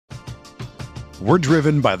We're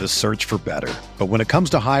driven by the search for better. But when it comes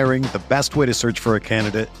to hiring, the best way to search for a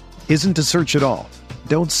candidate isn't to search at all.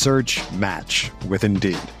 Don't search, match with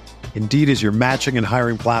Indeed. Indeed is your matching and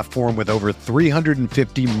hiring platform with over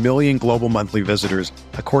 350 million global monthly visitors,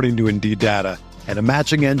 according to Indeed data, and a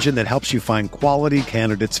matching engine that helps you find quality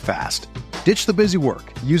candidates fast. Ditch the busy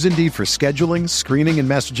work. Use Indeed for scheduling, screening, and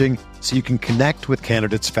messaging so you can connect with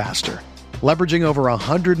candidates faster. Leveraging over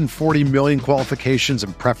 140 million qualifications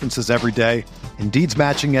and preferences every day, Indeed's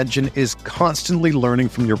matching engine is constantly learning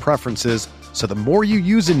from your preferences, so the more you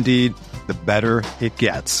use Indeed, the better it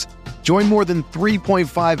gets. Join more than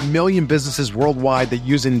 3.5 million businesses worldwide that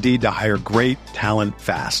use Indeed to hire great talent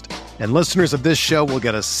fast. And listeners of this show will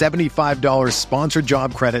get a $75 sponsored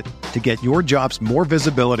job credit to get your jobs more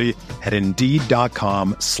visibility at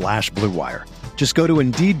Indeed.com/Blue Wire. Just go to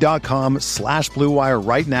Indeed.com/Blue Wire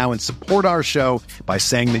right now and support our show by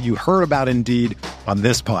saying that you heard about Indeed on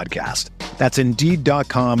this podcast. That's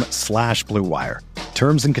Indeed.com/Blue Wire.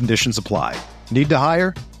 Terms and conditions apply. Need to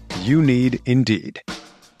hire? You need Indeed.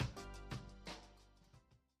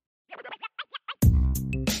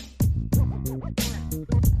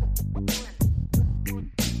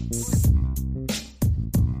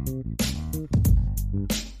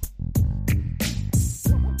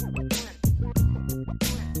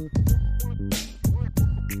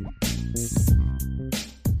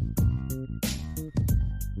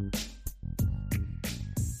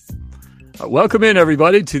 Welcome in,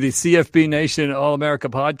 everybody, to the CFB Nation All-America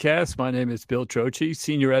podcast. My name is Bill Trocchi,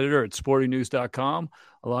 senior editor at sportingnews.com,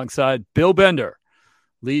 alongside Bill Bender,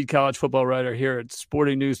 lead college football writer here at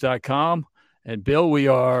sportingnews.com. And Bill, we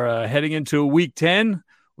are heading into week 10.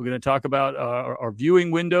 We're going to talk about our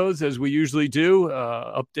viewing windows, as we usually do,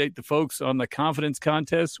 update the folks on the confidence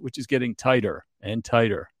contest, which is getting tighter and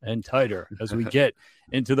tighter and tighter as we get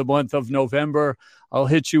into the month of November. I'll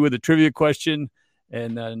hit you with a trivia question,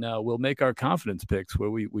 and then we'll make our confidence picks where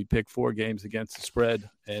we pick 4 games against the spread.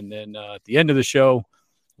 And then at the end of the show,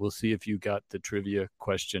 we'll see if you got the trivia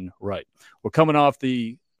question right. We're coming off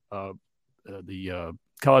the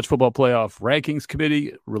College Football Playoff Rankings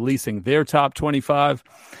Committee releasing their top 25.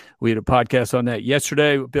 We had a podcast on that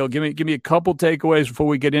yesterday. Bill, give me a couple takeaways before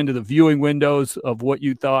we get into the viewing windows of what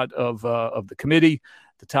you thought of the committee,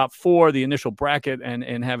 the top 4, the initial bracket,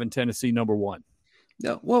 and having Tennessee number 1.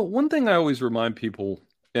 Yeah, well, one thing I always remind people,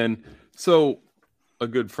 and so a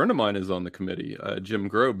good friend of mine is on the committee, Jim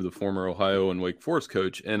Grobe, the former Ohio and Wake Forest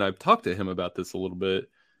coach, and I've talked to him about this a little bit.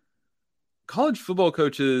 College football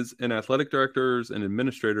coaches and athletic directors and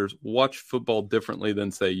administrators watch football differently than,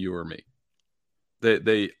 say, you or me.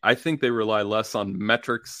 I think they rely less on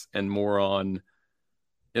metrics and more on,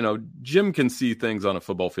 Jim can see things on a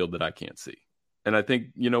football field that I can't see. And I think,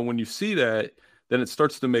 when you see that, then it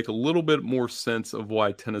starts to make a little bit more sense of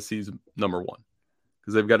why Tennessee's number 1.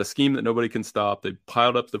 Because they've got a scheme that nobody can stop. They've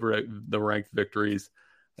piled up the ranked victories.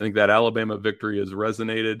 I think that Alabama victory has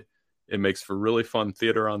resonated. It makes for really fun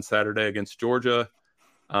theater on Saturday against Georgia.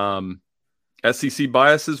 SEC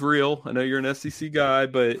bias is real. I know you're an SEC guy,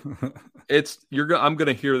 but I'm going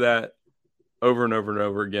to hear that over and over and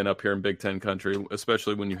over again up here in Big Ten country,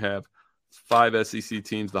 especially when you have 5 SEC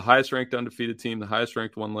teams, the highest ranked undefeated team, the highest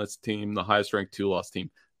ranked one-loss team, the highest ranked 2-loss team.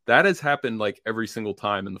 That has happened like every single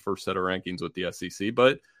time in the first set of rankings with the SEC,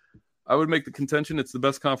 but I would make the contention it's the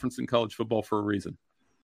best conference in college football for a reason.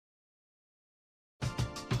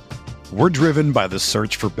 We're driven by the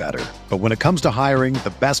search for better. But when it comes to hiring,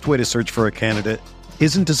 the best way to search for a candidate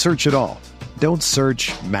isn't to search at all. Don't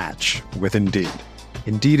search, match with Indeed.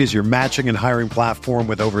 Indeed is your matching and hiring platform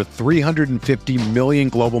with over 350 million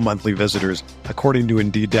global monthly visitors, according to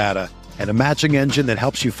Indeed data, and a matching engine that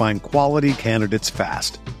helps you find quality candidates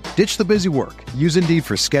fast. Ditch the busy work. Use Indeed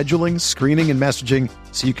for scheduling, screening, and messaging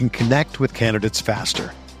so you can connect with candidates faster.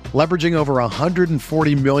 Leveraging over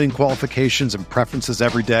 140 million qualifications and preferences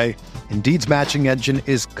every day, Indeed's matching engine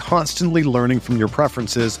is constantly learning from your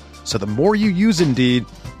preferences, so the more you use Indeed,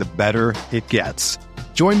 the better it gets.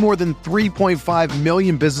 Join more than 3.5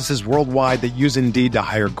 million businesses worldwide that use Indeed to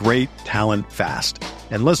hire great talent fast.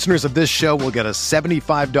 And listeners of this show will get a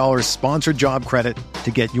 $75 sponsored job credit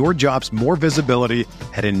to get your jobs more visibility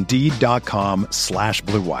at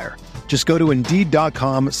Indeed.com/Blue Wire. Just go to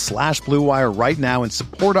Indeed.com/Blue Wire right now and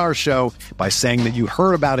support our show by saying that you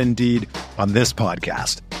heard about Indeed on this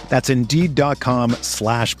podcast. That's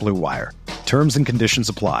Indeed.com/Blue Wire. Terms and conditions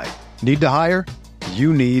apply. Need to hire?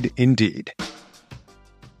 You need Indeed.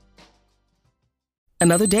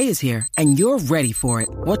 Another day is here, and you're ready for it.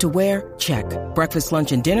 What to wear? Check. Breakfast,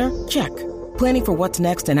 lunch, and dinner? Check. Planning for what's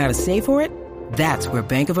next and how to save for it? That's where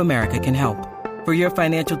Bank of America can help. For your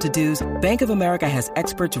financial to-dos, Bank of America has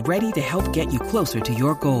experts ready to help get you closer to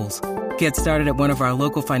your goals. Get started at one of our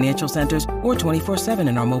local financial centers or 24/7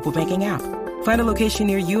 in our mobile banking app. Find a location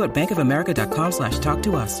near you at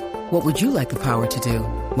bankofamerica.com/talktous. What would you like the power to do?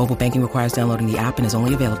 Mobile banking requires downloading the app and is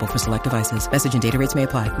only available for select devices. Message and data rates may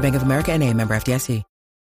apply. Bank of America N.A., member FDIC.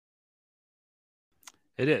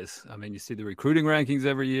 It is. I mean, you see the recruiting rankings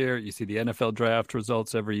every year. You see the NFL draft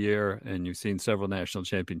results every year, and you've seen several national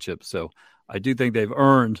championships. So I do think they've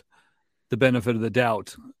earned the benefit of the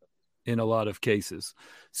doubt in a lot of cases.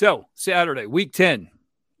 So Saturday, week 10,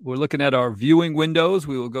 we're looking at our viewing windows.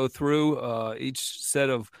 We will go through each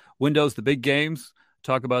set of windows, the big games,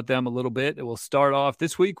 talk about them a little bit. And we'll start off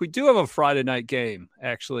this week. We do have a Friday night game,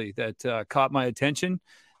 actually, that caught my attention.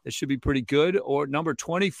 It should be pretty good. Or number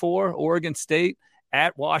 24, Oregon State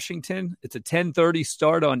at Washington. It's a 10:30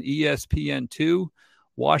 start on ESPN2.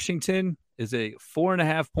 Washington is a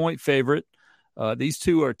 4.5-point favorite. These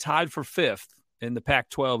two are tied for fifth in the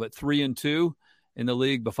Pac-12 at 3-2 in the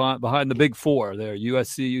league behind the big four there,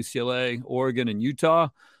 USC, UCLA, Oregon, and Utah.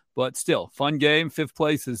 But still, fun game. Fifth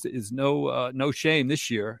place is no shame this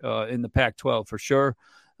year in the Pac-12 for sure.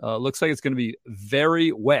 Looks like it's going to be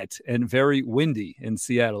very wet and very windy in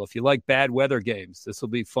Seattle. If you like bad weather games, this will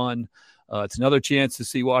be fun. It's another chance to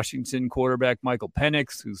see Washington quarterback Michael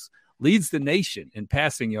Penix, who leads the nation in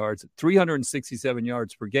passing yards at 367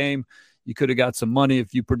 yards per game. You could have got some money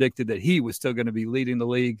if you predicted that he was still going to be leading the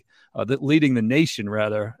league, leading the nation,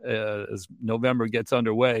 rather, as November gets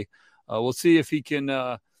underway. We'll see if he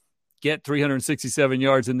can get 367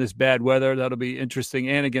 yards in this bad weather. That'll be interesting.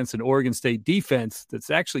 And against an Oregon State defense that's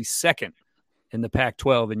actually second in the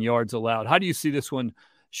Pac-12 in yards allowed. How do you see this one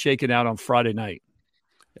shaking out on Friday night?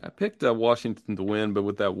 I picked Washington to win, but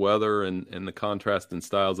with that weather and the contrast in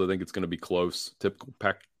styles, I think it's going to be close. Typical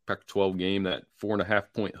Pac-12 game, that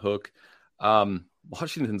 4.5-point hook.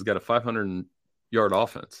 Washington's got a 500-yard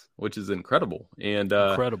offense, which is incredible. And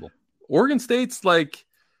incredible. Oregon State's like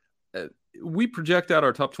we project out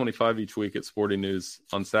our top 25 each week at Sporting News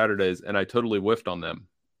on Saturdays, and I totally whiffed on them.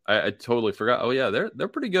 I totally forgot. Oh yeah, they're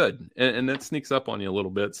pretty good, and that sneaks up on you a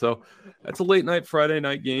little bit. So that's a late night Friday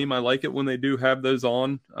night game. I like it when they do have those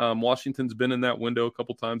on. Washington's been in that window a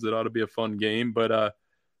couple times. It ought to be a fun game, but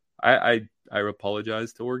I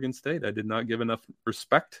apologize to Oregon State. I did not give enough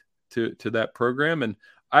respect to that program, and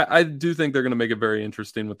I do think they're going to make it very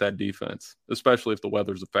interesting with that defense, especially if the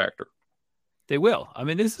weather's a factor. They will. I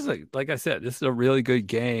mean, this is like I said, this is a really good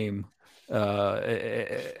game.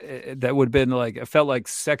 That would have been it felt like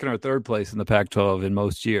second or third place in the Pac-12 in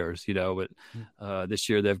most years, but this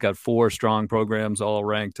year they've got four strong programs all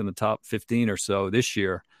ranked in the top 15 or so this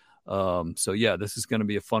year. So yeah, this is going to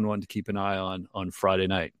be a fun one to keep an eye on Friday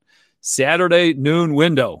night. Saturday noon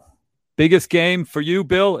window. Biggest game for you,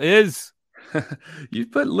 Bill, is you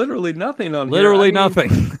put literally nothing on literally here.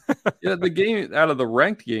 Nothing. Yeah, the game out of the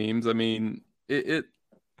ranked games, I mean,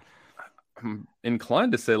 I'm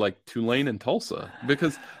inclined to say like Tulane and Tulsa,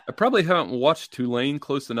 because I probably haven't watched Tulane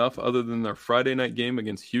close enough other than their Friday night game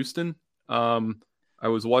against Houston. I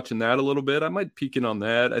was watching that a little bit. I might peek in on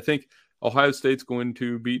that. I think Ohio State's going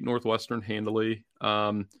to beat Northwestern handily.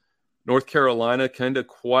 North Carolina kind of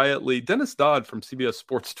quietly. Dennis Dodd from CBS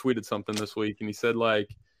Sports tweeted something this week, and he said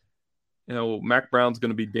Mac Brown's going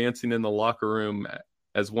to be dancing in the locker room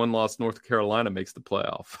as one-loss North Carolina makes the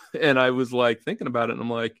playoff. And I was thinking about it, and I'm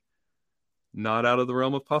like, not out of the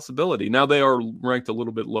realm of possibility. Now they are ranked a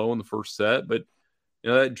little bit low in the first set, but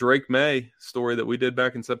that Drake May story that we did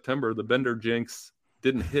back in September, the Bender jinx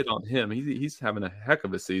didn't hit on him. He's having a heck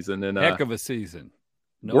of a season, and heck of a season,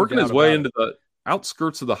 working his way into the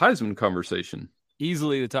outskirts of the Heisman conversation.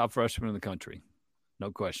 Easily the top freshman in the country,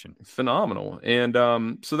 no question. Phenomenal, and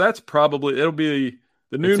so that's probably it'll be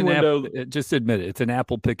the noon window. Just admit it. It's an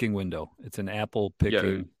apple picking window. It's an apple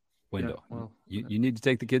picking window. Yeah, well, you need to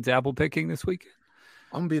take the kids apple picking this weekend?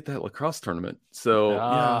 I'm going to be at that lacrosse tournament. So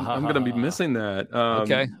I'm going to be missing that.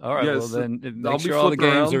 Okay. All right. Well, then make sure all the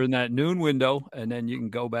games are in that noon window, and then you can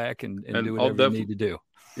go back and do whatever you need to do.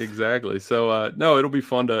 Exactly. So, no, it'll be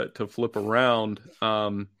fun to flip around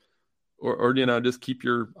or just keep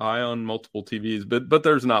your eye on multiple TVs. But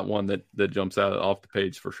there's not one that jumps out off the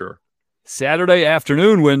page for sure. Saturday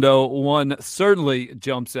afternoon window, one certainly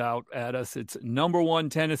jumps out at us. It's number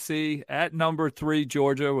 1 Tennessee at number 3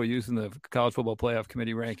 Georgia. We're using the College Football Playoff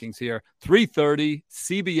Committee rankings here. 3:30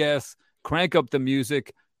 CBS. Crank up the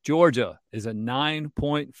music. Georgia is a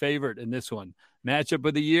 9-point favorite in this one. Matchup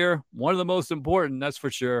of the year, one of the most important, that's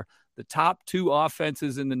for sure. The top 2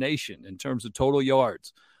 offenses in the nation in terms of total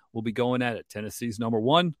yards will be going at it. Tennessee's number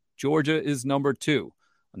 1. Georgia is number 2.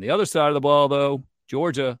 On the other side of the ball, though,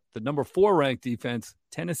 Georgia, the number 4 ranked defense.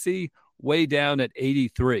 Tennessee, way down at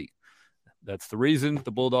 83. That's the reason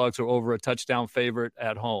the Bulldogs are over a touchdown favorite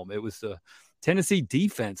at home. It was the Tennessee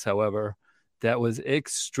defense, however, that was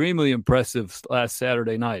extremely impressive last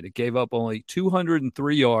Saturday night. It gave up only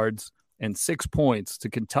 203 yards and 6 points to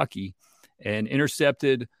Kentucky and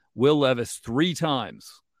intercepted Will Levis 3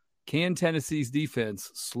 times. Can Tennessee's defense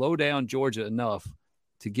slow down Georgia enough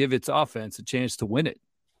to give its offense a chance to win it?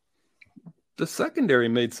 The secondary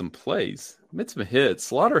made some plays, made some hits.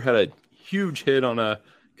 Slaughter had a huge hit on a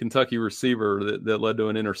Kentucky receiver that led to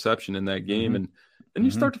an interception in that game. And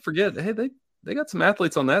you start to forget, hey, they got some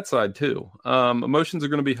athletes on that side too. Emotions are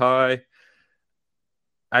going to be high.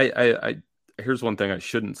 Here's one thing I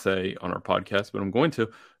shouldn't say on our podcast, but I'm going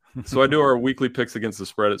to. So I do our weekly picks against the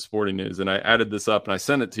spread at Sporting News, and I added this up and I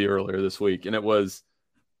sent it to you earlier this week. And it was,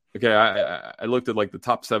 okay, I looked at like the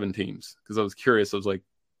top 7 teams because I was curious. I was like,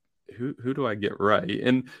 who do I get right?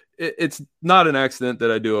 And it's not an accident that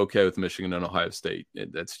I do okay with Michigan and Ohio State.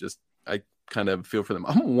 That's just, I kind of feel for them.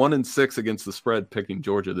 I'm 1-6 against the spread picking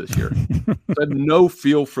Georgia this year. I had no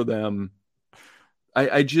feel for them.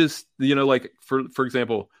 I just, like for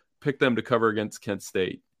example, pick them to cover against Kent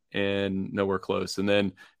State and nowhere close. And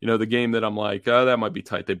then, the game that I'm like, oh, that might be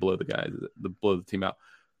tight. They blow the team out.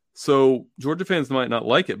 So Georgia fans might not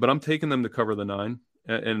like it, but I'm taking them to cover the 9,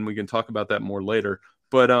 and we can talk about that more later.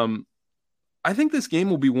 But I think this game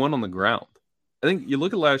will be won on the ground. I think you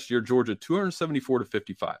look at last year, Georgia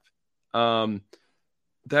 274-55.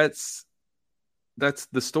 That's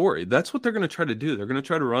the story. That's what they're going to try to do. They're going to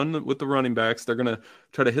try to run with the running backs. They're going to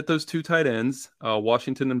try to hit those 2 tight ends,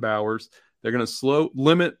 Washington and Bowers. They're going to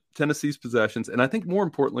limit Tennessee's possessions. And I think more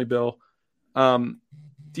importantly, Bill,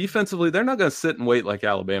 defensively, they're not going to sit and wait like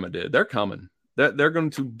Alabama did. They're coming. They're going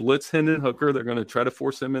to blitz Hendon Hooker. They're going to try to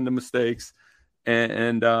force him into mistakes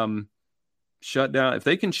and shut down. If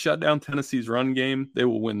they can shut down Tennessee's run game, they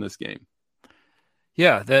will win this game.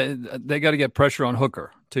 Yeah, they got to get pressure on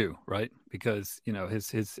Hooker too, right? Because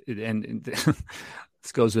his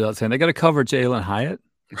this goes without saying. They got to cover Jalen Hyatt.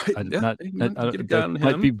 Right. That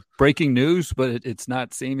might be breaking news, but it's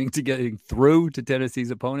not seeming to getting through to Tennessee's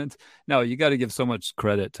opponents. No, you got to give so much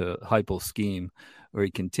credit to Heupel's scheme, where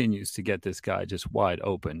he continues to get this guy just wide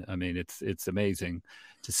open. I mean, it's amazing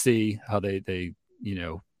to see how they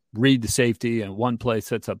read the safety, and one play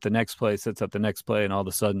sets up the next play, and all of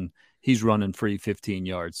a sudden he's running free 15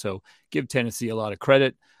 yards. So give Tennessee a lot of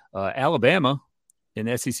credit. Alabama in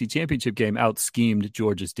the SEC championship game out-schemed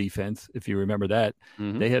Georgia's defense, if you remember that.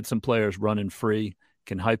 They had some players running free.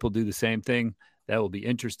 Can Heupel do the same thing? That will be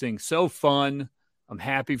interesting. So fun. I'm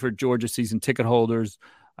happy for Georgia season ticket holders.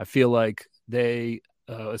 I feel like they,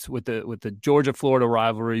 with the Georgia-Florida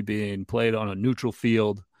rivalry being played on a neutral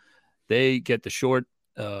field, they get the short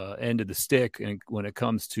end of the stick. And when it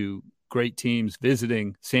comes to great teams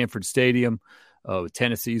visiting Sanford Stadium,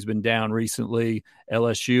 Tennessee's been down recently.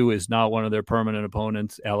 LSU is not one of their permanent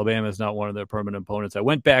opponents. Alabama is not one of their permanent opponents. I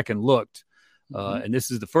went back and looked, and this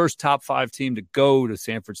is the first top 5 team to go to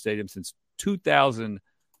Sanford Stadium since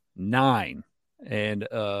 2009. And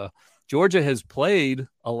Georgia has played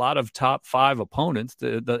a lot of top 5 opponents.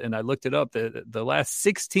 And I looked it up. The last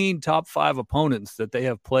 16 top 5 opponents that they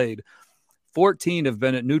have played, 14 have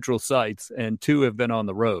been at neutral sites and 2 have been on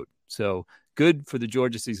the road. So good for the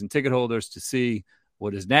Georgia season ticket holders to see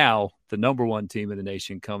what is now the number 1 team in the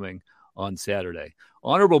nation coming on Saturday.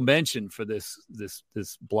 Honorable mention for this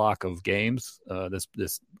block of games, this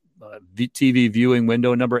TV viewing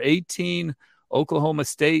window, number 18, Oklahoma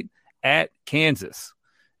State at Kansas.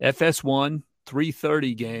 FS1,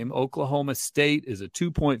 3:30 game. Oklahoma State is a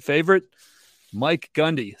 2-point favorite. Mike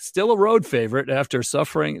Gundy, still a road favorite after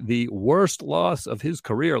suffering the worst loss of his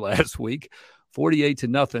career last week,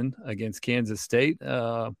 48-0 against Kansas State.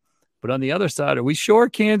 But on the other side, are we sure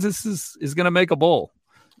Kansas is going to make a bowl?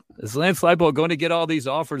 Is Lance Leipold going to get all these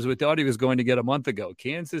offers we thought he was going to get a month ago?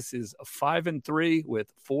 Kansas is 5-3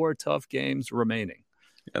 with 4 tough games remaining.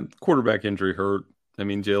 And quarterback injury hurt. I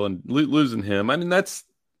mean, Jalen losing him. I mean,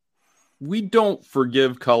 we don't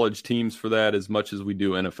forgive college teams for that as much as we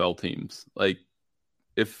do NFL teams. Like,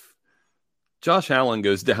 if Josh Allen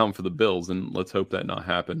goes down for the Bills, and let's hope that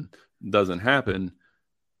doesn't happen,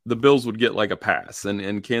 the Bills would get like a pass.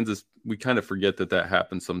 And Kansas, we kind of forget that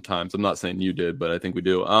happens sometimes. I'm not saying you did, but I think we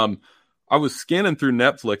do. I was scanning through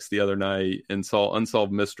Netflix the other night and saw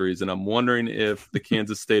Unsolved Mysteries, and I'm wondering if the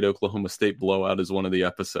Kansas State-Oklahoma State blowout is one of the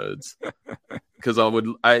episodes. Because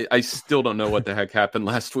I still don't know what the heck happened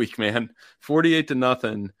last week, man.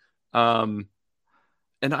 48-0. And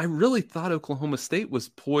I really thought Oklahoma State was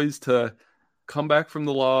poised to come back from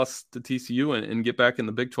the loss to TCU and get back in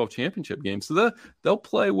the Big 12 championship game. So they'll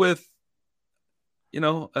play with,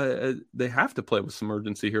 they have to play with some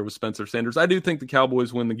urgency here with Spencer Sanders. I do think the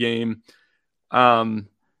Cowboys win the game.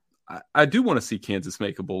 I do want to see Kansas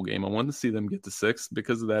make a bowl game. I want to see them get to 6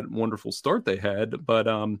 because of that wonderful start they had. But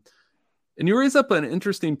and you raise up an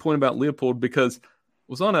interesting point about Leopold, because I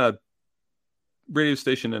was on a radio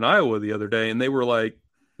station in Iowa the other day, and they were like,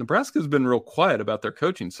 Nebraska's been real quiet about their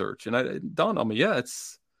coaching search. And it dawned on me,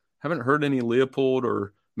 haven't heard any Leopold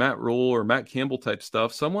or Matt Rule or Matt Campbell type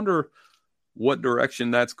stuff. So I wonder what direction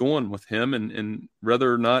that's going with him, and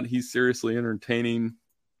whether or not he's seriously entertaining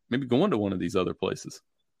maybe going to one of these other places.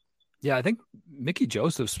 Yeah, I think Mickey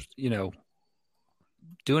Joseph's,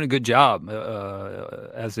 doing a good job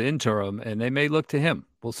as the interim, and they may look to him.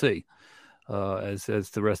 We'll see as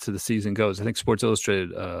the rest of the season goes. I think Sports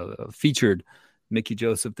Illustrated featured Mickey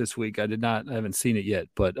Joseph this week. I haven't seen it yet,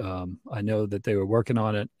 but I know that they were working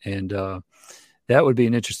on it, and that would be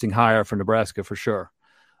an interesting hire for Nebraska for sure.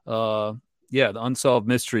 The unsolved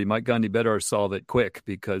mystery, Mike Gundy better solve it quick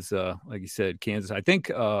because, like you said, Kansas, I think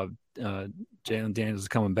Jalen Daniels is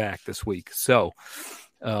coming back this week. So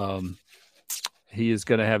he is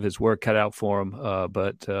going to have his work cut out for him.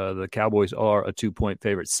 But the Cowboys are a 2-point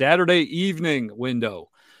favorite. Saturday evening window.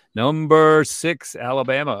 Number 6,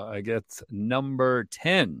 Alabama against number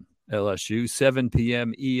 10, LSU, 7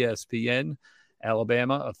 p.m. ESPN.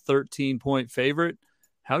 Alabama, a 13-point favorite.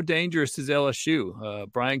 How dangerous is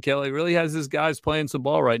LSU? Brian Kelly really has his guys playing some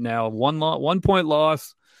ball right now. 1-point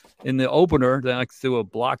loss in the opener, then threw a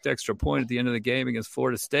blocked extra point at the end of the game against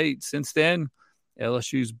Florida State. Since then,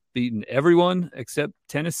 LSU's beaten everyone except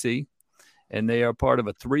Tennessee, and they are part of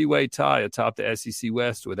a 3-way tie atop the SEC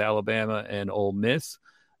West with Alabama and Ole Miss.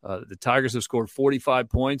 The Tigers have scored 45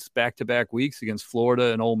 points back-to-back weeks against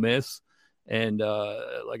Florida and Ole Miss. And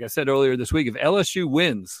like I said earlier this week, if LSU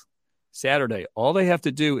wins Saturday, all they have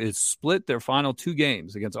to do is split their final 2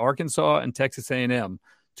 games against Arkansas and Texas A&M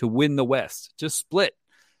to win the West. Just split.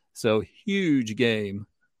 So huge game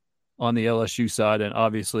on the LSU side, and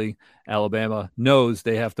obviously Alabama knows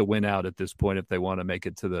they have to win out at this point if they want to make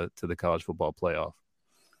it to the college football playoff.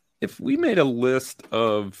 If we made a list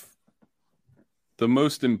of the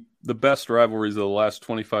best rivalries of the last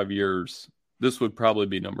 25 years, this would probably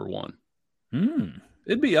be number 1.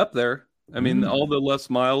 It'd be up there. I mean, all the Les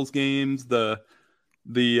Miles games, the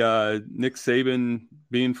Nick Saban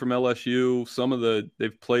being from LSU,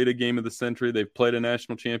 they've played a game of the century, they've played a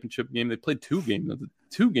national championship game, they played 2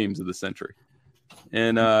 games of the century.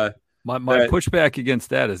 And my pushback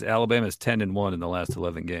against that is Alabama's 10-1 in the last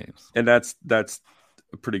 11 games, and that's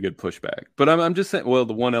a pretty good pushback. But I'm just saying, well,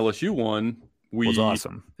 the one LSU won was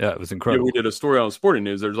awesome. Yeah, it was incredible. We did a story on Sporting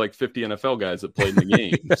News. There's like 50 NFL guys that played in the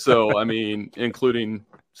game. So, I mean, including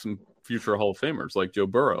some future Hall of Famers like Joe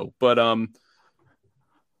Burrow. But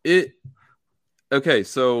okay,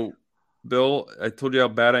 so Bill, I told you how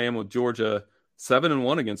bad I am with Georgia.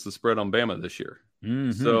 7-1 against the spread on Bama this year.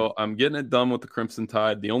 So I'm getting it done with the Crimson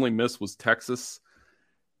Tide. The only miss was Texas.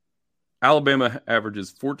 Alabama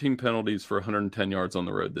averages 14 penalties for 110 yards on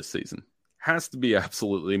the road this season. Has to be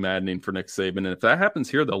absolutely maddening for Nick Saban. And if that happens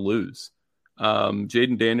here, they'll lose.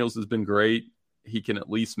 Jaden Daniels has been great. He can at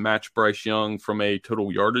least match Bryce Young from a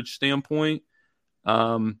total yardage standpoint.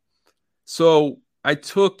 So I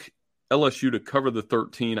took LSU to cover the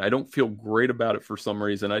 13. I don't feel great about it for some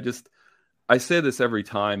reason. I say this every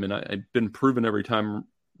time, and I've been proven every time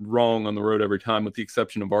wrong on the road every time, with the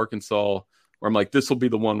exception of Arkansas, where I'm like, this will be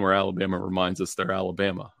the one where Alabama reminds us they're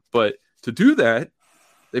Alabama. But to do that,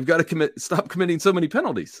 they've got to stop committing so many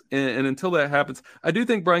penalties. And until that happens, I do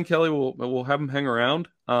think Brian Kelly will have them hang around.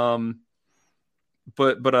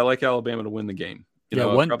 But I like Alabama to win the game.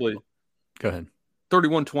 Probably go ahead.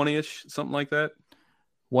 31-20-ish, something like that.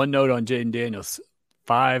 One note on Jaden Daniels: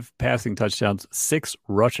 5 passing touchdowns, 6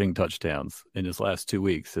 rushing touchdowns in his last 2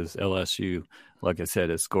 weeks. As LSU, like I said,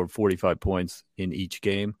 has scored 45 points in each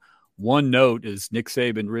game. One note is Nick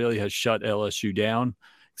Saban really has shut LSU down,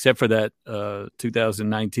 except for that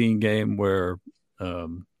 2019 game where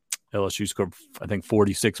LSU scored, I think,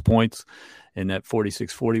 46 points. In that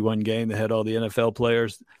 46-41 game, they had all the NFL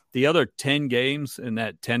players. The other 10 games in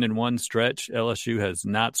that 10-1 stretch, LSU has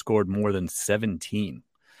not scored more than 17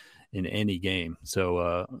 in any game.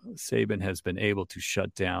 So Saban has been able to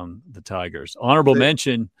shut down the Tigers. Honorable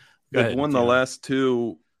mention. They've won the last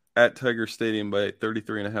 2 at Tiger Stadium by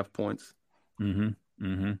 33.5 points.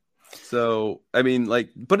 So, I mean,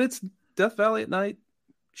 but it's Death Valley at night.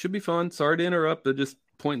 Should be fun. Sorry to interrupt, but just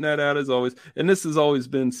pointing that out as always. And this has always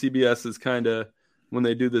been CBS's kind of when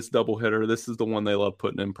they do this doubleheader, this is the one they love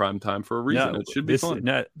putting in prime time for a reason. It should be fun.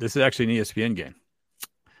 This is actually an ESPN game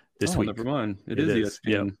this week. Never mind. It is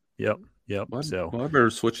ESPN. Yep. Well, I better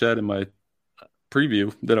switch that in my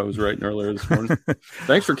preview that I was writing earlier this morning.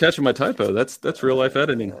 Thanks for catching my typo. That's real life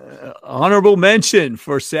editing. Honorable mention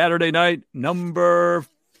for Saturday night, number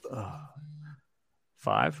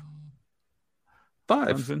 5.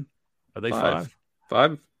 Clemson. Are they 5?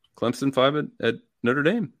 5. Clemson 5 at Notre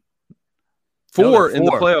Dame. 4 in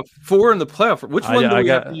the playoff. 4 in the playoff. Which one do we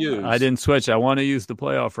have to use? I didn't switch. I want to use the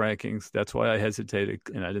playoff rankings. That's why I hesitated,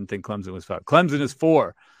 and I didn't think Clemson was 5. Clemson is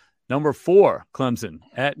 4. Number 4, Clemson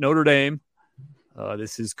at Notre Dame.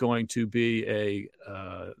 This is going to be a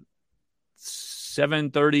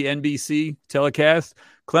 7:30 NBC telecast.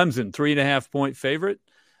 Clemson, 3.5-point favorite.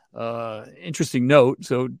 Interesting note.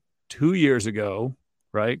 So 2 years ago,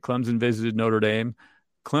 right, Clemson visited Notre Dame.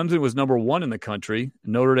 Clemson was number 1 in the country.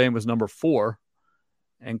 Notre Dame was number 4.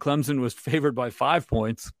 And Clemson was favored by 5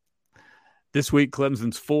 points. This week,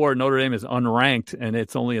 Clemson's 4. Notre Dame is unranked, and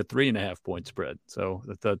it's only a 3.5-point spread. So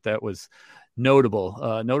I thought that was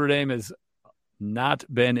notable. Notre Dame has not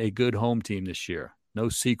been a good home team this year. No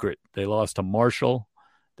secret. They lost to Marshall.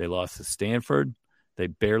 They lost to Stanford. They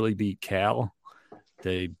barely beat Cal.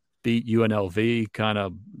 They beat UNLV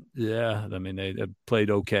they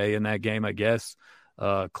played okay in that game, I guess.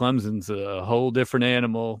 Clemson's a whole different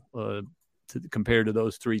animal compared to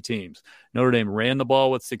those 3 teams. Notre Dame ran the ball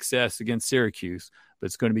with success against Syracuse, but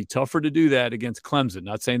it's going to be tougher to do that against Clemson.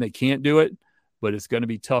 Not saying they can't do it, but it's going to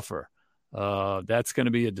be tougher. That's going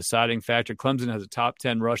to be a deciding factor. Clemson has a top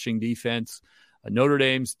 10 rushing defense. Notre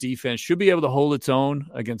Dame's defense should be able to hold its own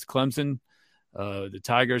against Clemson. The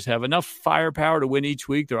Tigers have enough firepower to win each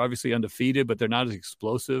week. They're obviously undefeated, but they're not as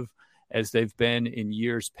explosive as they've been in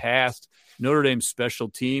years past. Notre Dame's special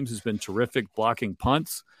teams has been terrific, blocking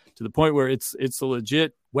punts to the point where it's a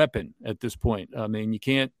legit weapon at this point. I mean, you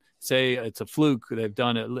can't say it's a fluke. They've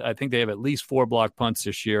done it. I think they have at least 4 block punts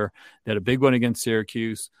this year. They had a big one against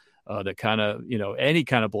Syracuse. That kind of, any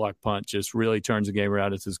kind of block punt just really turns the game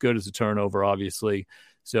around. It's as good as a turnover, obviously.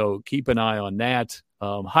 So keep an eye on that.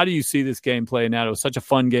 How do you see this game playing out? It was such a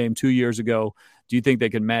fun game 2 years ago. Do you think they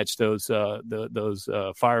can match those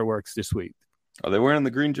fireworks this week? Are they wearing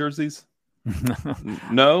the green jerseys?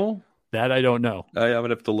 No? That I don't know. I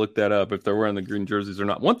would have to look that up if they're wearing the green jerseys or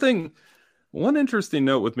not. One interesting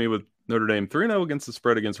note with Notre Dame, 3-0 against the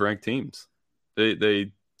spread against ranked teams.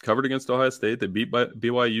 They covered against Ohio State. They beat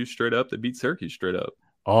BYU straight up. They beat Syracuse straight up.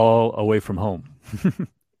 All away from home.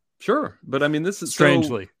 Sure. But, I mean, this is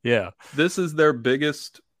strangely, yeah. This is their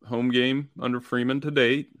biggest home game under Freeman to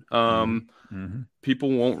date.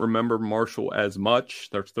 People won't remember Marshall as much.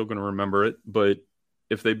 They're still going to remember it. But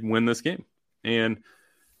if they win this game. And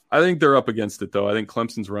I think they're up against it, though. I think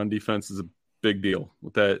Clemson's run defense is a big deal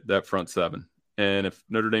with that front 7. And if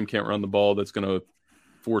Notre Dame can't run the ball, that's going to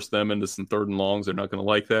force them into some 3rd and longs. They're not going to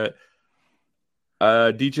like that.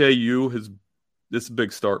 DJU this is a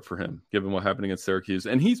big start for him, given what happened against Syracuse.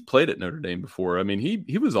 And he's played at Notre Dame before. I mean,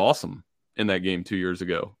 he was awesome in that game 2 years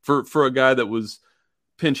ago. For a guy that was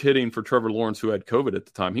pinch hitting for Trevor Lawrence, who had COVID at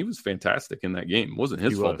the time, he was fantastic in that game. It wasn't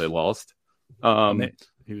his fault they lost.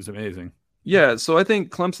 He was amazing. Yeah, so I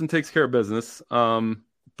think Clemson takes care of business. But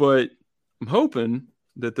I'm hoping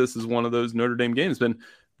that this is one of those Notre Dame games. But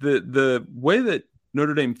the way that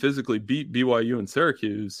Notre Dame physically beat BYU and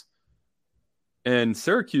Syracuse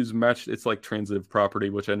matched, it's like transitive property,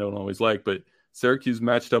 which I don't always like, but Syracuse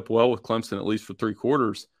matched up well with Clemson, at least for 3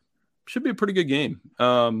 quarters. Should be a pretty good game.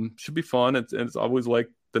 Should be fun. It's always like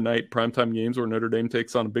the night primetime games where Notre Dame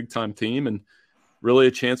takes on a big-time team, and really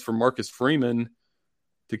a chance for Marcus Freeman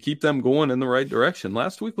to keep them going in the right direction.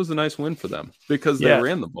 Last week was a nice win for them because they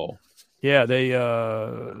ran the ball. Yeah, they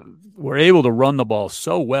were able to run the ball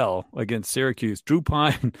so well against Syracuse. Drew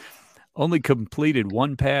Pine only completed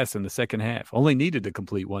 1 pass in the second half, only needed to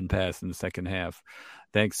complete 1 pass in the second half,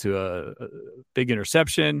 thanks to a big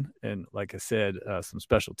interception and, like I said, some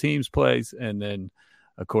special teams plays, and then,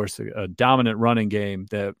 of course, a dominant running game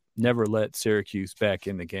that never let Syracuse back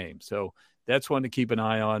in the game. So that's one to keep an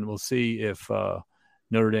eye on. We'll see if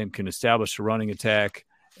Notre Dame can establish a running attack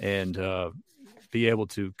and be able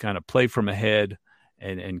to kind of play from ahead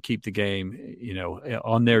and keep the game,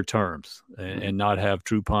 on their terms and not have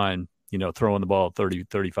Drew Pine, throwing the ball 30,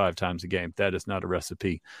 35 times a game. That is not a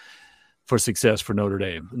recipe for success for Notre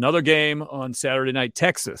Dame. Another game on Saturday night,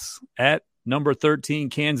 Texas at number 13,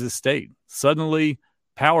 Kansas State. Suddenly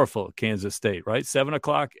powerful Kansas State, right?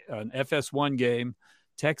 7:00, an FS1 game.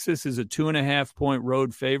 Texas is a 2.5-point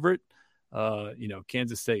road favorite.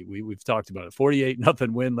 Kansas State, we've talked about it.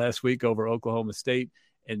 48-0 win last week over Oklahoma State.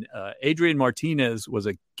 And Adrian Martinez was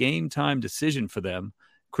a game-time decision for them.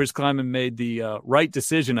 Chris Kleiman made the right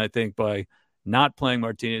decision, I think, by not playing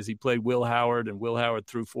Martinez. He played Will Howard, and Will Howard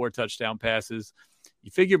threw 4 touchdown passes.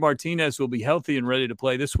 You figure Martinez will be healthy and ready to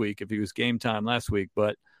play this week if he was game time last week,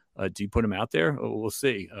 but do you put him out there? We'll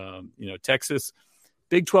see. Texas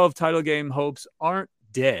Big 12 title game hopes aren't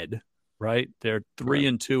dead, right? They're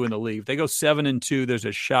 3-2 in the league. If they go 7-2, there's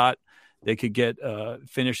a shot they could get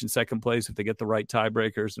finish in second place if they get the right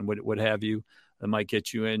tiebreakers and what have you. That might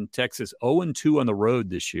get you in. Texas 0-2 on the road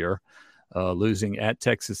this year, losing at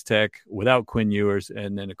Texas Tech without Quinn Ewers,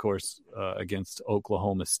 and then, of course, against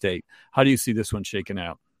Oklahoma State. How do you see this one shaking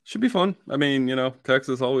out? Should be fun. I mean,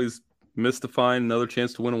 Texas always missed to find another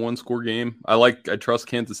chance to win a one-score game. I trust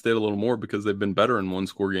Kansas State a little more because they've been better in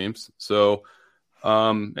one-score games. So,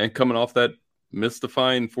 and coming off that missed to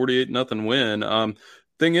find 48-0 win.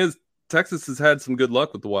 Thing is, Texas has had some good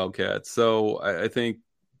luck with the Wildcats. So I think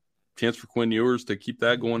chance for Quinn Ewers to keep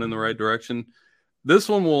that going in the right direction. This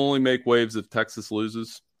one will only make waves if Texas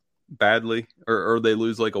loses badly or they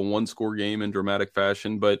lose like a one-score game in dramatic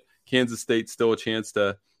fashion. But Kansas State's still a chance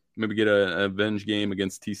to maybe get an avenge game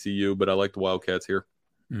against TCU, but I like the Wildcats here.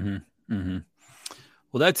 Mm-hmm. Mm-hmm.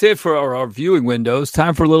 Well, that's it for our viewing windows.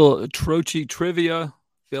 Time for a little Trocchi trivia.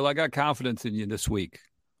 Bill, I got confidence in you this week.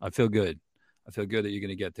 I feel good. I feel good that you're going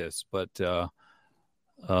to get this. But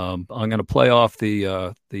I'm going to play off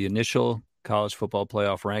the initial college football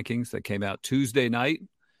playoff rankings that came out Tuesday night.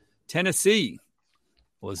 Tennessee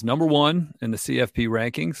was number 1 in the CFP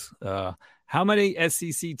rankings. How many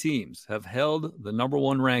SEC teams have held the number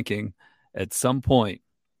 1 ranking at some point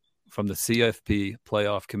from the CFP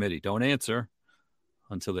playoff committee? Don't answer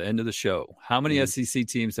until the end of the show. How many SEC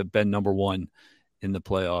teams have been number 1 in the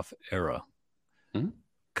playoff era?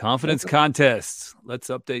 Confidence contests. Let's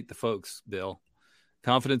update the folks, Bill.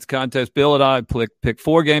 Confidence contest. Bill and I pick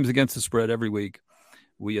 4 games against the spread every week.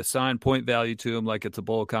 We assign point value to them like it's a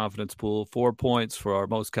bowl confidence pool. 4 points for our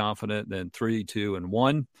most confident, then 3, 2, and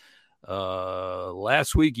 1.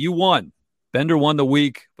 Last week you won. Bender won the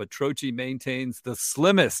week, but Trocchi maintains the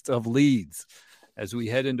slimmest of leads as we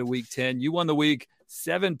head into week 10. You won the week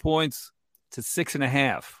 7 points to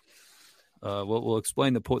 6.5. We'll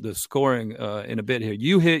explain the scoring in a bit here.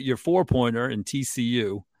 You hit your 4-pointer in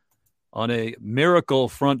TCU on a miracle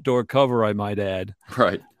front door cover, I might add.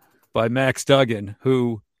 Right. By Max Duggan,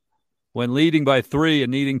 who, when leading by 3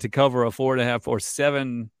 and needing to cover a 4.5 or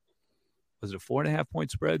 7, was it a 4.5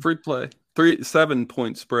 point spread? Free play.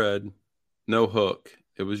 7-point spread, no hook.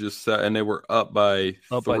 It was just set, and they were up by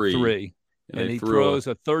 3. And he throws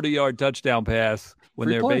a 30-yard touchdown pass when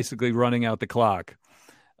they're basically running out the clock.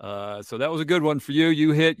 So that was a good one for you.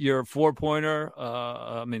 You hit your 4-pointer.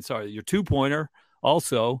 Your 2-pointer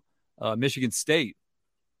also. Michigan State.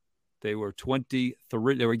 They were 23.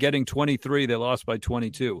 They were getting 23. They lost by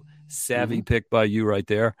 22. Savvy pick by you right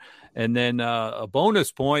there. And then a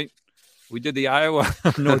bonus point. We did the Iowa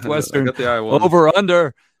Northwestern over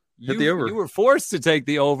under. You were forced to take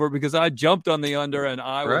the over because I jumped on the under and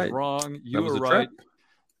I was wrong. You were right.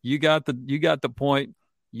 You got the point.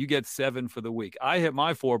 You get 7 for the week. I hit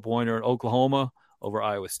my 4-pointer in Oklahoma over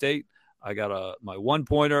Iowa State. I got my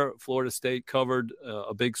 1-pointer. Florida State covered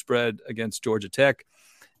a big spread against Georgia Tech.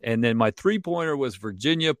 And then my 3-pointer was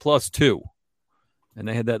Virginia +2. And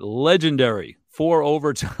they had that legendary 4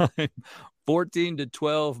 overtime,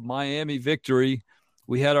 14-12 Miami victory.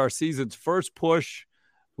 We had our season's first push.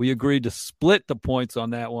 We agreed to split the points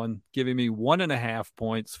on that one, giving me 1.5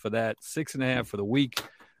 points for that, 6.5 for the week.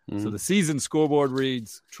 So the season scoreboard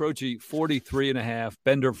reads Trocchi 43.5,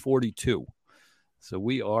 Bender 42. So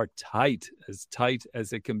we are tight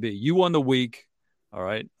as it can be. You won the week. All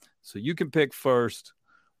right. So you can pick first.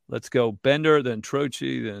 Let's go Bender, then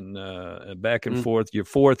Trocchi, then back and forth. You're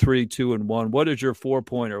 4, 3, 2, and 1. What is your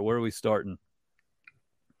 4-pointer? Where are we starting?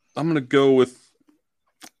 I'm going to go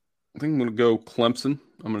Clemson.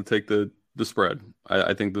 I'm going to take the spread.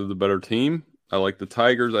 I think they're the better team. I like the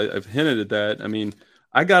Tigers. I've hinted at that. I mean,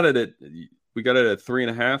 we got it at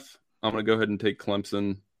 3.5. I'm going to go ahead and take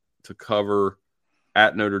Clemson to cover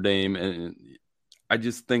at Notre Dame. And I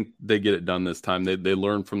just think they get it done this time. They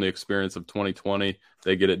learn from the experience of 2020.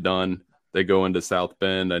 They get it done. They go into South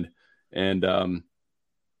Bend and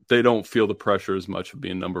they don't feel the pressure as much of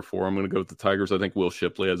being number 4. I'm going to go with the Tigers. I think Will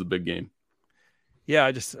Shipley has a big game.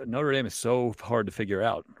 Yeah, Notre Dame is so hard to figure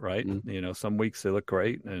out, right? Some weeks they look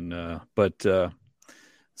great, that's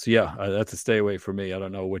a stay away for me. I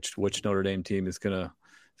don't know which Notre Dame team is gonna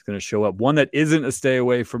show up. One that isn't a stay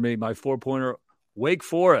away for me, my 4-pointer, Wake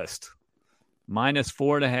Forest,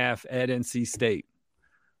 -4.5 at NC State.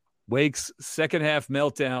 Wake's second half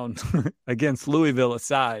meltdown against Louisville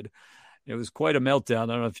aside, it was quite a meltdown.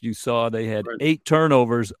 I don't know if you saw, they had 8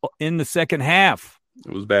 turnovers in the second half.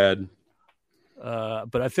 It was bad.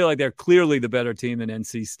 But I feel like they're clearly the better team than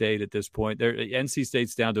NC State at this point. NC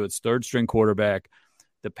State's down to its third-string quarterback.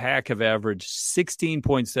 The Pack have averaged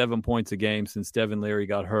 16.7 points a game since Devin Leary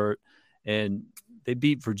got hurt, and they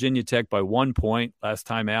beat Virginia Tech by 1 point last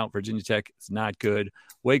time out. Virginia Tech is not good.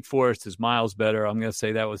 Wake Forest is miles better. I'm going to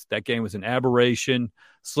say that game was an aberration.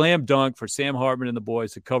 Slam dunk for Sam Hartman and the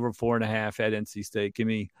boys to cover 4.5 at NC State. Give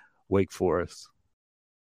me Wake Forest.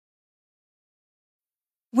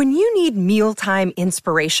 When you need mealtime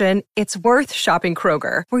inspiration, it's worth shopping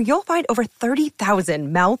Kroger, where you'll find over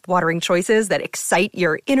 30,000 mouth-watering choices that excite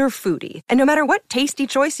your inner foodie. And no matter what tasty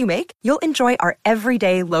choice you make, you'll enjoy our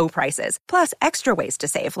everyday low prices, plus extra ways to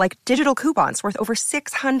save, like digital coupons worth over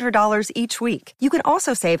 $600 each week. You can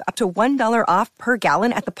also save up to $1 off per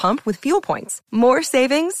gallon at the pump with fuel points. More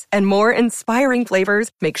savings and more inspiring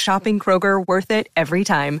flavors make shopping Kroger worth it every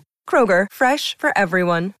time. Kroger, fresh for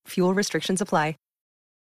everyone. Fuel restrictions apply.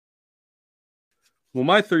 Well,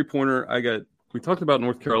 my 3-pointer, we talked about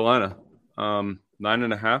North Carolina,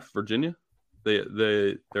 9.5 Virginia. They're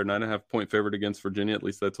 9.5 point favorite against Virginia. At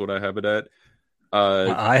least that's what I have it at.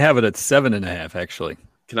 I have it at 7.5, actually.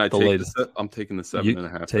 Can I take I'm taking the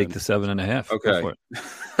 7.5. Take the 7.5. Okay.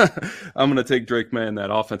 I'm going to take Drake May in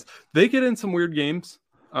that offense. They get in some weird games,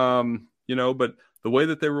 but the way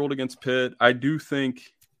that they rolled against Pitt, I do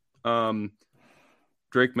think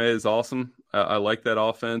Drake May is awesome. I like that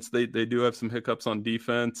offense. They do have some hiccups on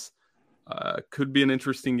defense. Could be an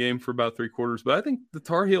interesting game for about 3 quarters. But I think the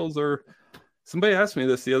Tar Heels are – somebody asked me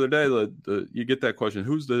this the other day. You get that question,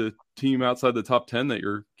 who's the team outside the top 10 that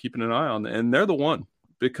you're keeping an eye on? And they're the one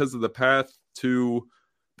because of the path to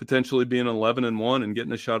potentially being 11-1 and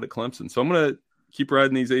getting a shot at Clemson. So I'm going to keep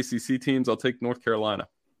riding these ACC teams. I'll take North Carolina.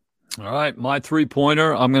 All right, my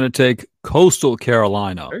 3-pointer, I'm going to take Coastal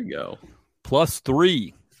Carolina. There you go.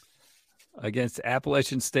 +3. Against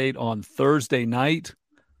Appalachian State on Thursday night.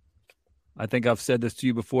 I think I've said this to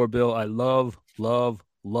you before, Bill. I love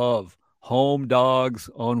home dogs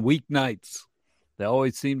on weeknights. They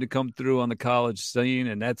always seem to come through on the college scene,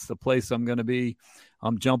 and that's the place I'm going to be.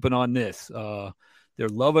 I'm jumping on this. They're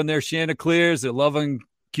loving their Chanticleers. They're loving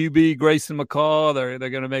QB Grayson McCall. They're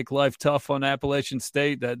going to make life tough on Appalachian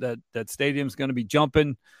State. That stadium's going to be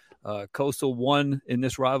jumping. Coastal won in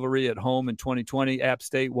this rivalry at home in 2020. App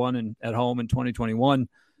State won at home in 2021.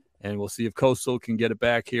 And we'll see if Coastal can get it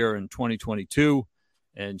back here in 2022.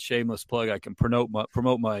 And shameless plug, I can promote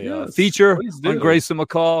my feature on Grayson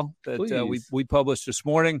McCall that we published this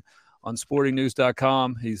morning on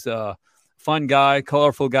sportingnews.com. He's a fun guy,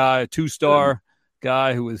 colorful guy, a 2-star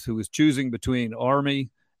guy who was choosing between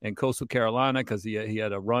Army and Coastal Carolina because he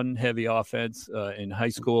had a run-heavy offense in high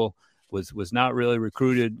school. Was not really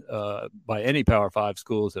recruited by any Power 5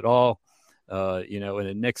 schools at all. And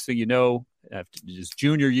the next thing you know, after his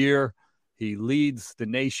junior year, he leads the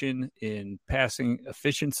nation in passing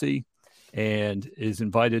efficiency and is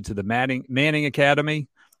invited to the Manning Academy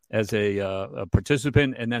as a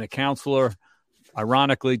participant and then a counselor,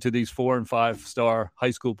 ironically, to these 4- and 5-star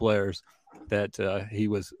high school players that he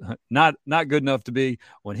was not good enough to be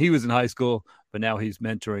when he was in high school, but now he's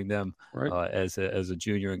mentoring them as a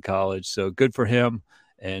junior in college. So good for him.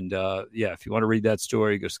 And, if you want to read that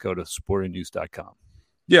story, just go to sportingnews.com.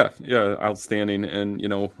 Yeah, outstanding. And,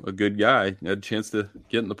 a good guy. Had a chance to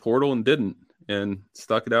get in the portal and didn't, and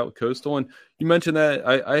stuck it out with Coastal. And you mentioned that.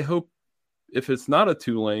 I hope if it's not a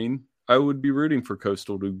Tulane, I would be rooting for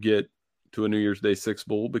Coastal to get to a New Year's Day 6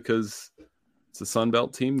 Bowl because it's a Sun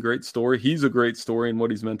Belt team. Great story. He's a great story in what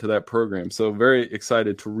he's meant to that program. So very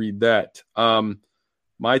excited to read that.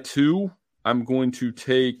 My 2, I'm going to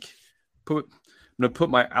put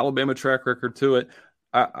my Alabama track record to it.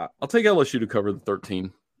 I'll take LSU to cover the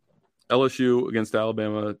 13. LSU against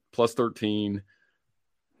Alabama +13.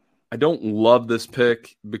 I don't love this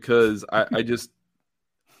pick because I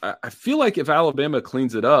feel like if Alabama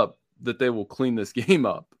cleans it up, that they will clean this game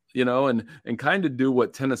up, and kind of do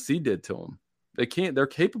what Tennessee did to them. They're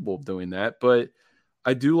capable of doing that, but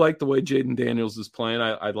I do like the way Jaden Daniels is playing.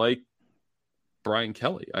 I like Brian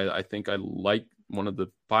Kelly. I think I like one of the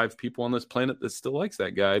 5 people on this planet that still likes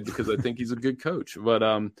that guy because I think he's a good coach. But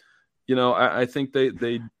I think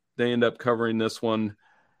they end up covering this one,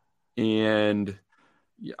 and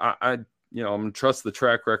I'm gonna trust the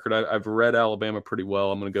track record. I've read Alabama pretty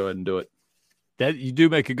well. I'm gonna go ahead and do it. That you do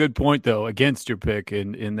make a good point though against your pick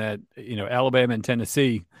in that Alabama and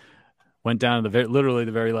Tennessee went down to literally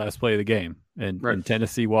the very last play of the game. And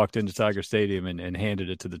Tennessee walked into Tiger Stadium and handed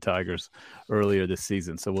it to the Tigers earlier this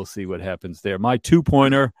season. So we'll see what happens there. My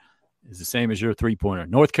 2-pointer is the same as your 3-pointer.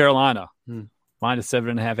 North Carolina, minus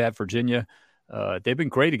 7.5 at Virginia. They've been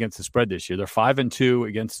great against the spread this year. They're 5-2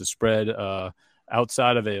 against the spread,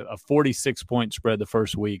 outside of a 46-point spread the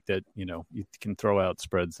first week that, you can throw out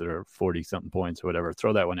spreads that are 40-something points or whatever.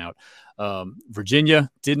 Throw that one out. Virginia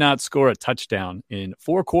did not score a touchdown in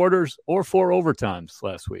 4 quarters or 4 overtimes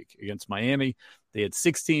last week against Miami. They had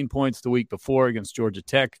 16 points the week before against Georgia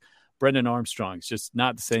Tech. Brendan Armstrong's just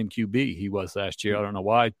not the same QB he was last year. I don't know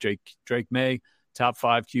why. Drake May, top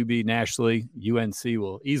 5 QB nationally. UNC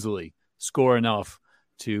will easily score enough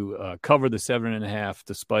to cover the 7.5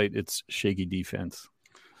 despite its shaky defense.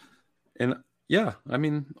 And yeah, I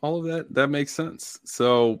mean, all of that makes sense.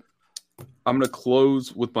 So I'm going to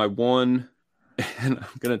close with my 1, and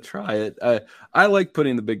I'm going to try it. I like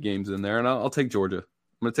putting the big games in there, and I'll take Georgia.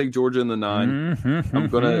 I'm going to take Georgia in the 9. Mm-hmm. I'm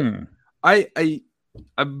going to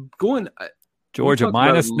I'm going Georgia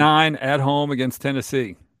minus 9 at home against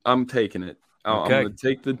Tennessee. I'm taking it. Okay. I'm going to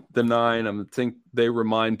take the 9. I'm going to think they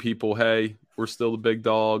remind people, hey, we're still the big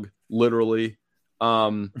dog, literally.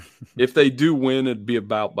 If they do win, it'd be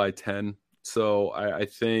about by 10. So I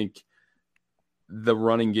think the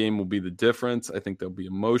running game will be the difference. I think they'll be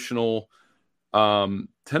emotional.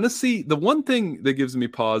 Tennessee, the one thing that gives me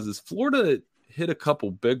pause is Florida hit a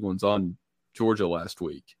couple big ones on Georgia last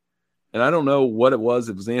week. And I don't know what it was.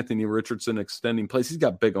 It was Anthony Richardson extending plays. He's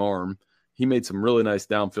got big arm. He made some really nice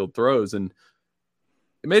downfield throws, and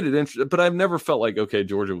it made it interesting. But I've never felt like, okay,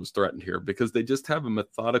 Georgia was threatened here because they just have a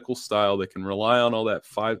methodical style. They can rely on all that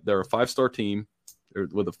They're a 5-star team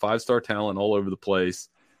with a 5-star talent all over the place.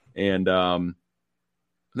 And I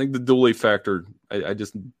think the Dooley factor, I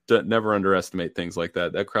just never underestimate things like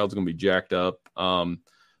that. That crowd's going to be jacked up. One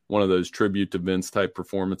of those tribute to Vince type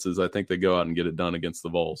performances. I think they go out and get it done against the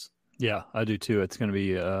Vols. Yeah, I do too. It's going to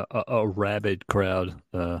be a rabid crowd,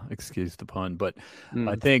 excuse the pun. But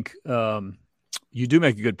I think you do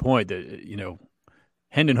make a good point that,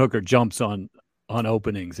 Hendon Hooker jumps on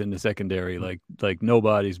openings in the secondary like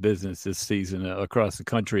nobody's business this season across the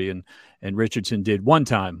country. And Richardson did one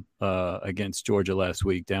time against Georgia last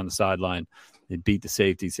week down the sideline. It beat the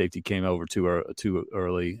safety. Safety came over too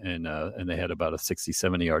early, and they had about a 60,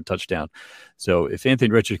 70-yard touchdown. So if Anthony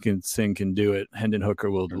Richardson can do it, Hendon Hooker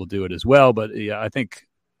will do it as well. But, yeah, I think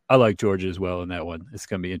I like Georgia as well in that one. It's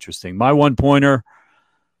going to be interesting. My 1-pointer,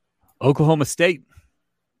 Oklahoma State,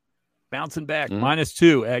 bouncing back,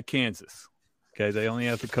 -2 at Kansas. Okay, they only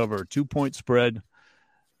have to cover a 2-point spread.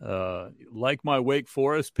 Like my Wake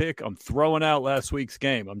Forest pick, I'm throwing out last week's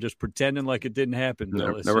game. I'm just pretending like it didn't happen.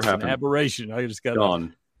 Never just happened. An aberration. I just got to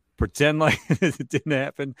pretend like it didn't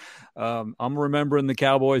happen. I'm remembering the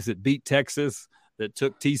Cowboys that beat Texas, that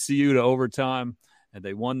took TCU to overtime, and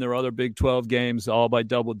they won their other Big 12 games all by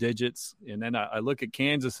double digits. And then I look at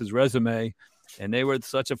Kansas's resume, and they were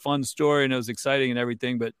such a fun story, and it was exciting and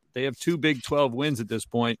everything, but they have 2 Big 12 wins at this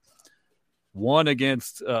point. One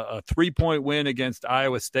against a 3-point win against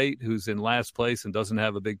Iowa State, who's in last place and doesn't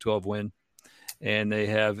have a Big 12 win. And they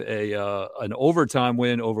have an overtime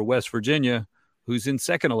win over West Virginia, who's in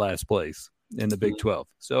second to last place in the Big 12.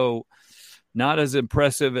 So not as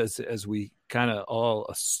impressive as we kind of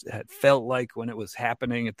all had felt like when it was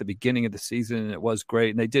happening at the beginning of the season. And it was great.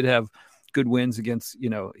 And they did have good wins against,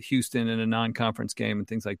 Houston in a non-conference game and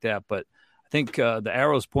things like that. But I think the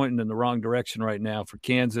arrow's pointing in the wrong direction right now for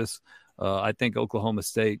Kansas. I think Oklahoma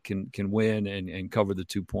State can win and cover the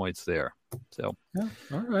 2 points there. So, yeah,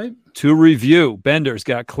 all right. To review, Bender's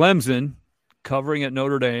got Clemson covering at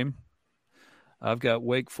Notre Dame. I've got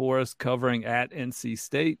Wake Forest covering at NC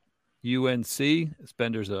State. UNC,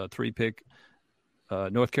 Bender's a 3-pick.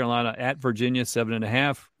 North Carolina at Virginia,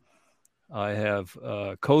 7.5. I have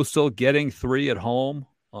Coastal getting 3 at home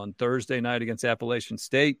on Thursday night against Appalachian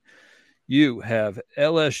State. You have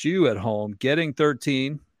LSU at home getting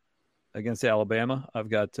 13 against Alabama. I've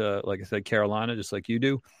got, like I said, Carolina, just like you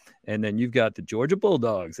do. And then you've got the Georgia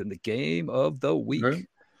Bulldogs in the game of the week. Right.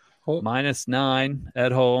 -9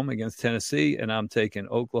 at home against Tennessee. And I'm taking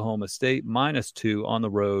Oklahoma State -2 on the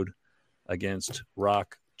road against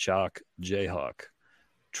Rock Chalk Jayhawk.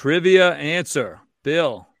 Trivia answer.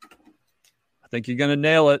 Bill, I think you're going to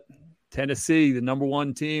nail it. Tennessee, the number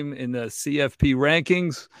 1 team in the CFP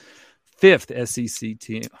rankings, 5th SEC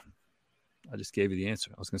team. I just gave you the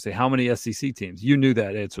answer. I was going to say, how many SEC teams? You knew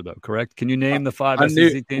that answer, though, correct? Can you name the 5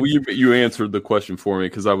 SEC teams? Well, you answered the question for me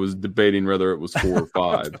because I was debating whether it was 4 or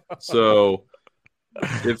 5. So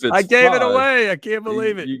if it's I gave 5, it away. I can't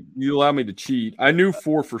believe it. You allow me to cheat. I knew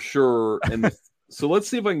 4 for sure. And so let's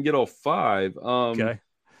see if I can get all 5. Okay.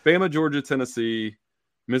 Bama, Georgia, Tennessee,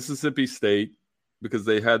 Mississippi State, because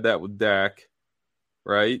they had that with Dak,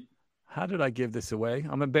 right? How did I give this away?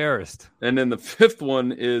 I'm embarrassed. And then the fifth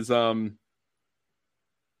one is is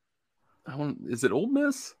it Ole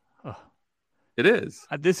Miss? Oh. It is.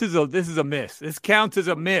 This is a miss. This counts as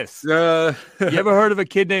a miss. You ever heard of a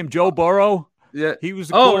kid named Joe Burrow? Yeah, he was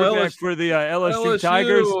the quarterback for the LSU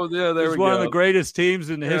Tigers. Yeah, He's one of the greatest teams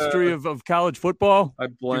in the history of college football. I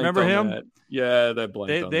blanked. Remember him? That. Yeah, that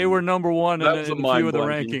blanked. They were number one in a few of the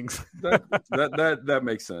rankings. that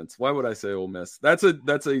makes sense. Why would I say Ole Miss? That's a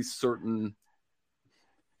certain.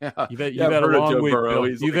 Yeah, you've had a long week, Bill.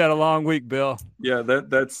 You've had a long week, Bill. Yeah,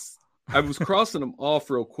 that's. I was crossing them off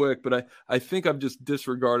real quick, but I think I've just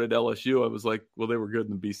disregarded LSU. I was like, well, they were good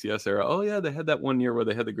in the BCS era. Oh, yeah, they had that one year where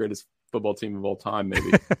they had the greatest football team of all time,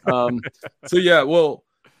 maybe. So, yeah, well,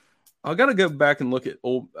 I got to go back and look at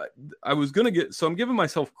old. I was going to get – so I'm giving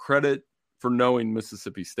myself credit for knowing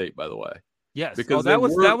Mississippi State, by the way. Yes, because that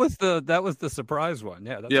was the surprise one.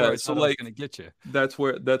 Yeah, that's where I thought I was going to get you. That's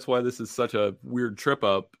why this is such a weird trip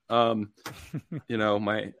up.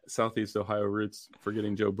 My Southeast Ohio roots,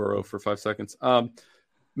 forgetting Joe Burrow for 5 seconds.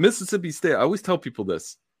 Mississippi State. I always tell people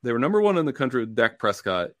this: they were number one in the country with Dak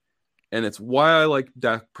Prescott, and it's why I like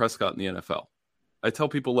Dak Prescott in the NFL. I tell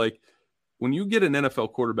people, like, when you get an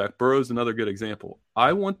NFL quarterback, Burrow's another good example.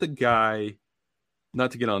 I want the guy.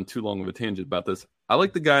 Not to get on too long of a tangent about this, I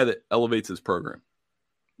like the guy that elevates his program.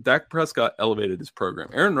 Dak Prescott elevated his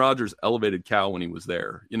program. Aaron Rodgers elevated Cal when he was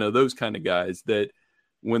there. You know, those kind of guys that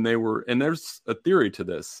when they were, and there's a theory to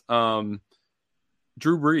this. Drew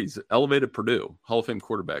Brees elevated Purdue, Hall of Fame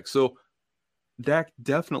quarterback. So Dak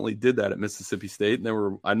definitely did that at Mississippi State.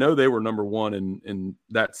 And I know they were number one in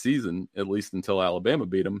that season, at least until Alabama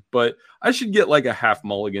beat them. But I should get like a half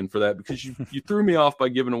mulligan for that because you threw me off by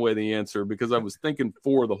giving away the answer because I was thinking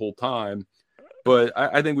 4 the whole time. But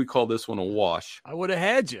I think we call this one a wash. I would have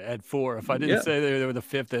had you at 4 if I didn't say they were the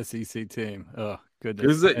 5th SEC team. Oh,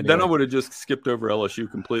 goodness. Anyway. Then I would have just skipped over LSU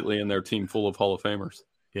completely and their team full of Hall of Famers.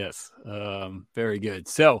 Yes. Very good.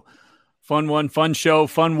 So fun one, fun show,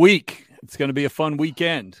 fun week. It's going to be a fun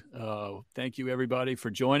weekend. Thank you, everybody, for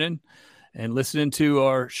joining and listening to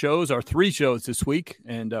our shows, our 3 shows this week,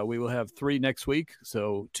 and we will have 3 next week.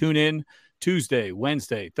 So tune in Tuesday,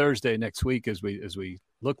 Wednesday, Thursday next week as we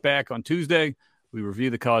look back on Tuesday. We review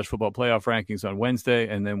the college football playoff rankings on Wednesday,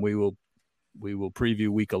 and then we will preview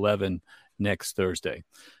Week 11 next Thursday.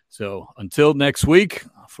 So until next week,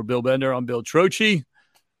 for Bill Bender, I'm Bill Trocchi.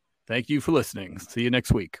 Thank you for listening. See you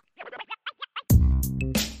next week.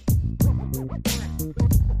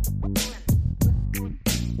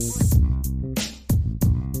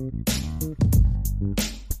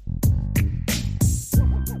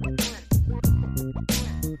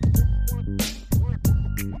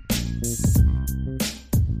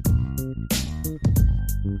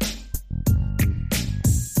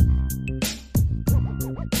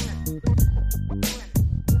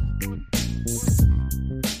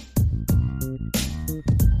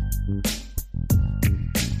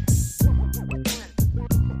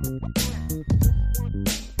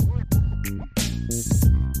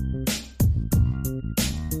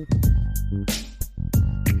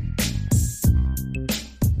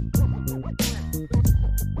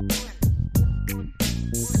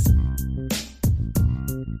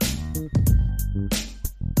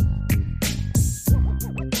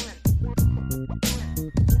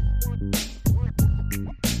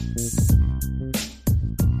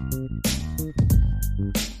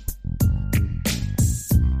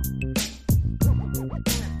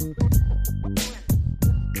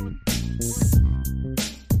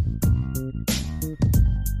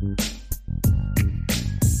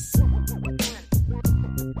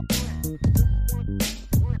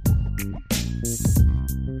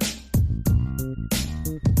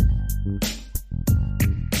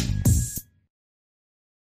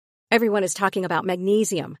 Everyone is talking about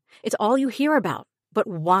magnesium. It's all you hear about. But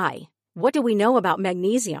why? What do we know about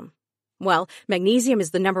magnesium? Well, magnesium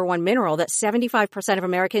is the #1 mineral that 75% of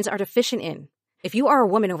Americans are deficient in. If you are a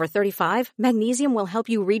woman over 35, magnesium will help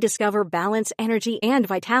you rediscover balance, energy, and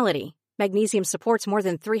vitality. Magnesium supports more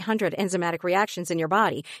than 300 enzymatic reactions in your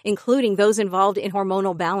body, including those involved in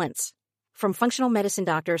hormonal balance. From functional medicine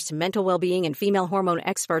doctors to mental well-being and female hormone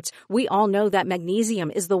experts, we all know that magnesium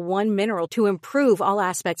is the one mineral to improve all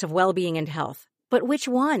aspects of well-being and health. But which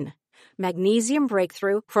one? Magnesium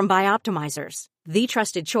Breakthrough from Bioptimizers, the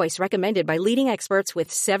trusted choice recommended by leading experts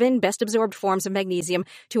with 7 best-absorbed forms of magnesium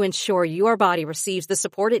to ensure your body receives the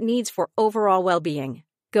support it needs for overall well-being.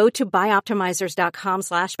 Go to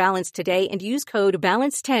bioptimizers.com/balance today and use code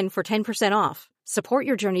BALANCE10 for 10% off. Support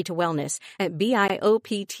your journey to wellness at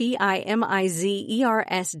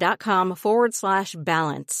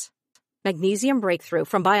BIOPTIMIZERS.com/balance. Magnesium Breakthrough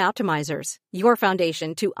from Bioptimizers, your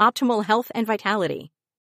foundation to optimal health and vitality.